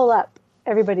they pull up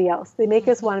everybody else. They make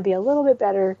us want to be a little bit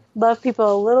better, love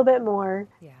people a little bit more,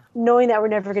 knowing that we're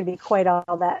never going to be quite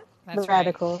all that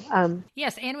radical.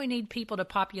 Yes, and we need people to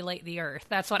populate the earth.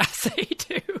 That's what I say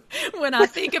too. When I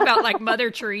think about like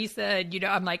Mother Teresa, and,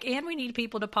 I'm like, and we need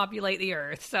people to populate the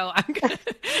earth. So I'm going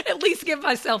to at least give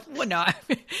myself, well, no,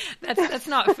 that's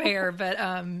not fair. But,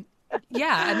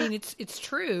 yeah, I mean, it's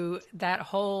true. That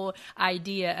whole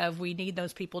idea of we need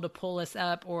those people to pull us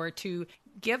up or to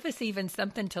give us even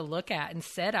something to look at and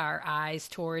set our eyes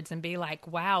towards and be like,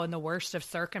 wow, in the worst of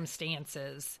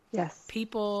circumstances, yes,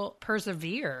 people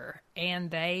persevere and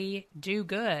they do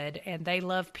good and they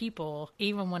love people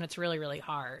even when it's really, really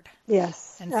hard.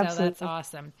 Yes, and so absolutely. That's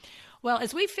awesome. Well,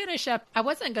 as we finish up, I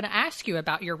wasn't going to ask you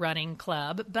about your running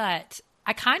club, but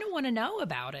I kind of want to know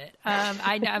about it.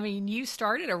 I mean, you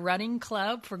started a running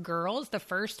club for girls, the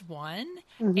first one.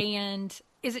 Mm-hmm. And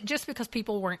is it just because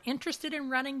people weren't interested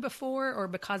in running before, or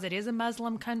because it is a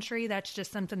Muslim country, that's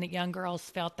just something that young girls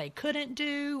felt they couldn't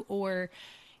do? Or,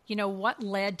 what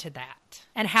led to that?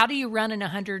 And how do you run in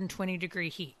 120-degree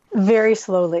heat? Very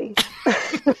slowly.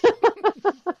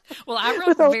 Well, I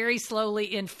run very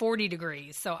slowly in 40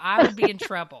 degrees, so I would be in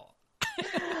trouble.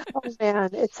 Oh man,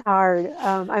 it's hard.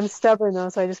 I'm stubborn though,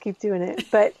 so I just keep doing it.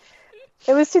 But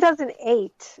it was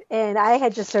 2008, and I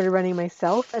had just started running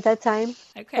myself at that time.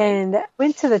 Okay. And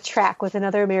went to the track with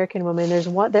another American woman.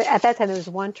 At that time, there was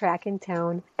one track in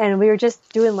town, and we were just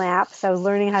doing laps. I was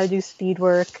learning how to do speed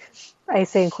work. I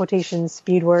say in quotations,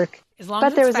 speed work. As long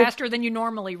as it's faster than you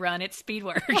normally run, it's speed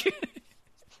work.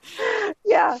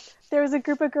 Yeah, there was a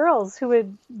group of girls who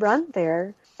would run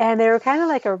there, and they were kind of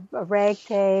like a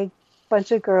ragtag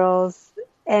bunch of girls,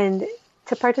 and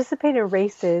to participate in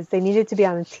races, they needed to be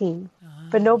on a team,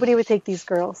 but nobody would take these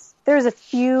girls. There was a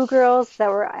few girls that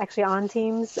were actually on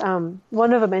teams.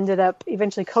 One of them ended up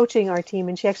eventually coaching our team,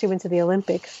 and she actually went to the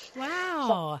Olympics.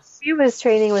 Wow. So she was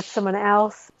training with someone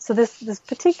else. So this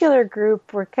particular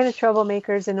group were kind of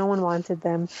troublemakers, and no one wanted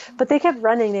them. But they kept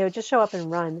running. They would just show up and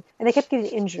run, and they kept getting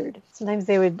injured. Sometimes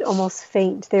they would almost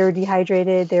faint. They were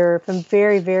dehydrated. They were from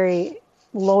very, very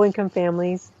low-income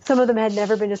families. Some of them had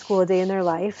never been to school a day in their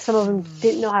life. Some of them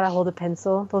didn't know how to hold a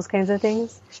pencil, those kinds of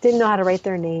things. Didn't know how to write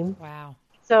their name. Wow.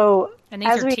 So, and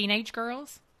these are teenage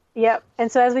girls? Yep. And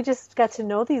so as we just got to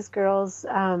know these girls,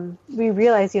 we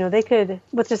realized, they could,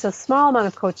 with just a small amount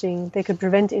of coaching, they could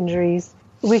prevent injuries.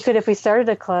 We could, if we started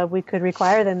a club, we could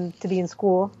require them to be in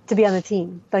school, to be on the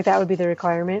team. Like that would be the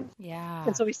requirement. Yeah.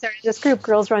 And so we started this group,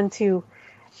 Girls Run 2.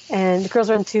 And Girls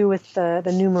Run 2 with the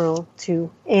numeral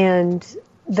 2. And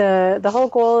the whole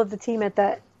goal of the team at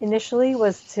that initially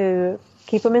was to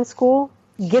keep them in school,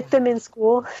 get them in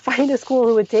school, find a school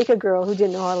who would take a girl who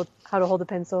didn't know how to hold a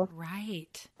pencil. Right.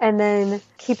 And then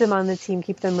keep them on the team,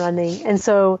 keep them running. And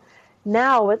so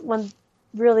now one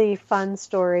really fun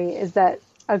story is that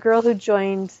a girl who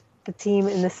joined the team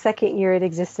in the second year it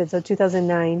existed, so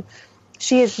 2009,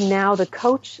 she is now the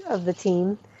coach of the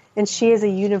team. And she is a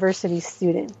university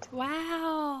student.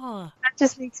 Wow. That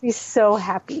just makes me so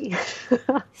happy.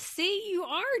 See, you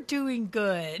are doing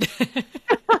good.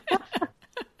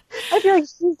 I feel like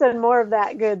she's done more of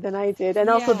that good than I did. And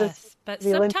also this. But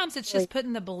sometimes it's just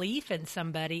putting the belief in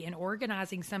somebody and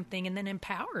organizing something and then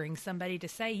empowering somebody to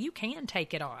say, you can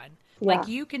take it on. Yeah. Like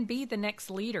you can be the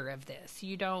next leader of this.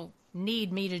 You don't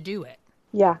need me to do it.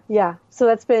 Yeah. So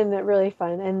that's been really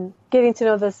fun. And getting to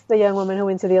know the young woman who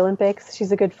went to the Olympics,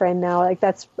 she's a good friend now. Like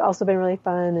that's also been really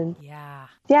fun. And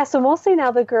yeah, so mostly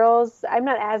now the girls, I'm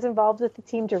not as involved with the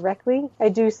team directly. I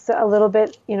do a little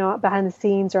bit, behind the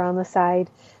scenes or on the side,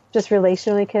 just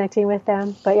relationally connecting with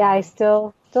them. But yeah, I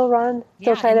still run.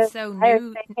 Still try to. So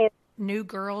new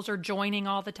girls are joining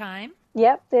all the time?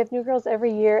 Yep, they have new girls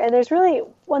every year. And there's really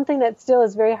one thing that still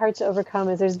is very hard to overcome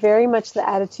is there's very much the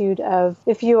attitude of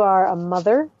if you are a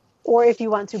mother or if you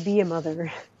want to be a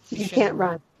mother, you can't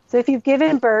run. So if you've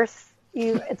given birth,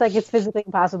 it's like it's physically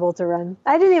impossible to run.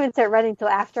 I didn't even start running until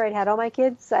after I'd had all my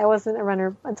kids. I wasn't a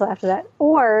runner until after that.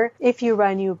 Or if you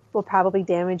run, you will probably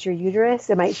damage your uterus.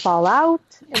 It might fall out.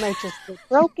 It might just get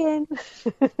broken.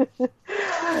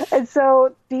 And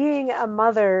so being a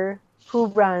mother who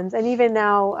runs, and even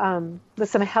now with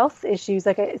some health issues,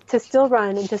 to still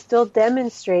run and to still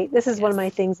demonstrate, this is one of my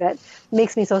things that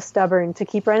makes me so stubborn to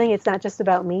keep running. It's not just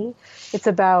about me. It's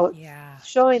about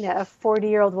showing that a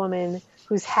 40-year-old woman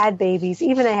who's had babies,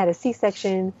 even I had a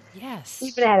C-section,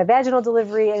 even I had a vaginal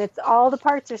delivery, and it's all the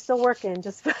parts are still working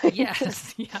just fine.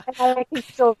 Yes, yeah. And I can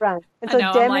still run. And so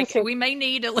I'm like, we may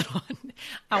need a little,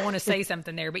 I want to say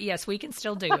something there, but yes, we can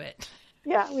still do it.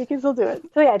 Yeah, we can still do it.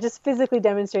 So yeah, just physically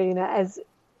demonstrating that as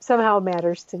somehow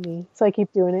matters to me. So I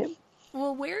keep doing it.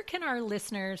 Well, where can our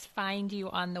listeners find you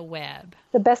on the web?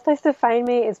 The best place to find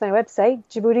me is my website,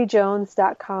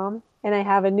 JaboutiJones.com. And I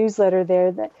have a newsletter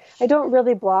there that I don't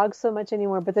really blog so much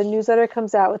anymore, but the newsletter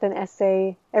comes out with an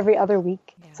essay every other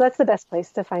week. Yeah. So that's the best place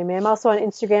to find me. I'm also on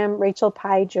Instagram, Rachel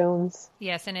Pie Jones.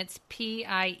 Yes, and it's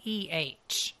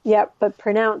P-I-E-H. Yep, but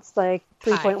pronounced like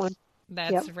 3.1.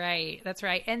 That's right. That's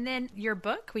right. And then your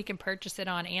book, we can purchase it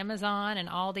on Amazon and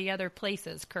all the other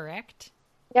places, correct?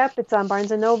 Yep, it's on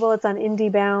Barnes & Noble, it's on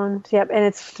IndieBound, yep, and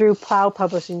it's through Plow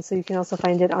Publishing, so you can also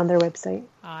find it on their website.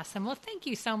 Awesome. Well, thank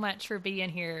you so much for being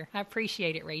here. I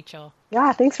appreciate it, Rachel.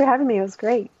 Yeah, thanks for having me. It was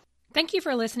great. Thank you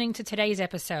for listening to today's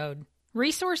episode.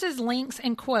 Resources, links,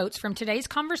 and quotes from today's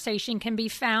conversation can be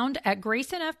found at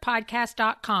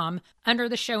graceenoughpodcast.com under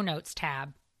the Show Notes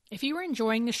tab. If you are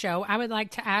enjoying the show, I would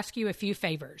like to ask you a few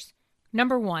favors.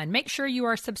 Number 1, make sure you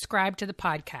are subscribed to the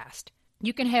podcast.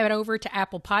 You can head over to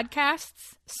Apple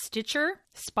Podcasts, Stitcher,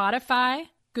 Spotify,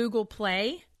 Google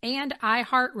Play, and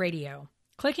iHeartRadio.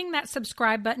 Clicking that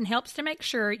subscribe button helps to make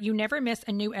sure you never miss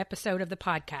a new episode of the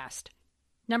podcast.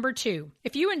 Number 2,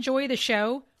 if you enjoy the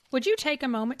show, would you take a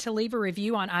moment to leave a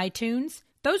review on iTunes?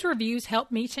 Those reviews help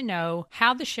me to know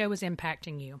how the show is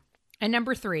impacting you. And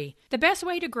number 3, the best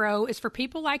way to grow is for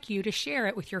people like you to share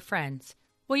it with your friends.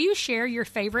 Will you share your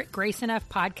favorite Grace Enough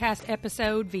podcast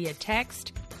episode via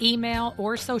text, email,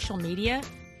 or social media?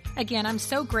 Again, I'm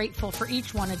so grateful for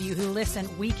each one of you who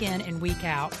listen week in and week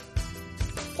out.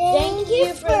 Thank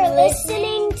you for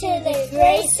listening to the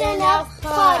Grace Enough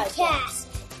podcast.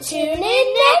 Tune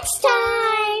in next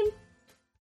time.